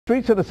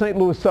Streets of the St.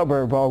 Louis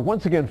suburb are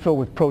once again filled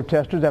with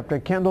protesters after a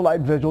candlelight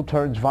vigil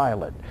turns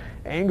violent.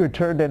 Anger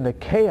turned into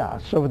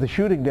chaos over the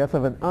shooting death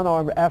of an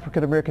unarmed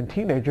African-American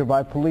teenager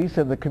by police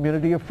in the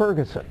community of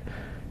Ferguson.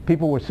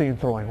 People were seen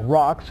throwing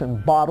rocks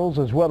and bottles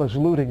as well as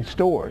looting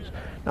stores.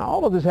 Now,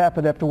 all of this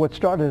happened after what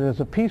started as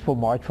a peaceful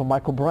march for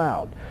Michael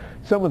Brown.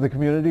 Some of the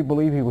community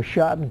believe he was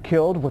shot and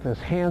killed with his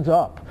hands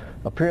up,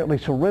 apparently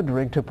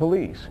surrendering to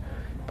police.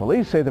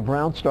 Police say that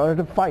Brown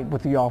started a fight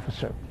with the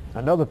officer.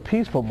 Another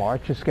peaceful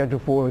march is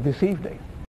scheduled for this evening.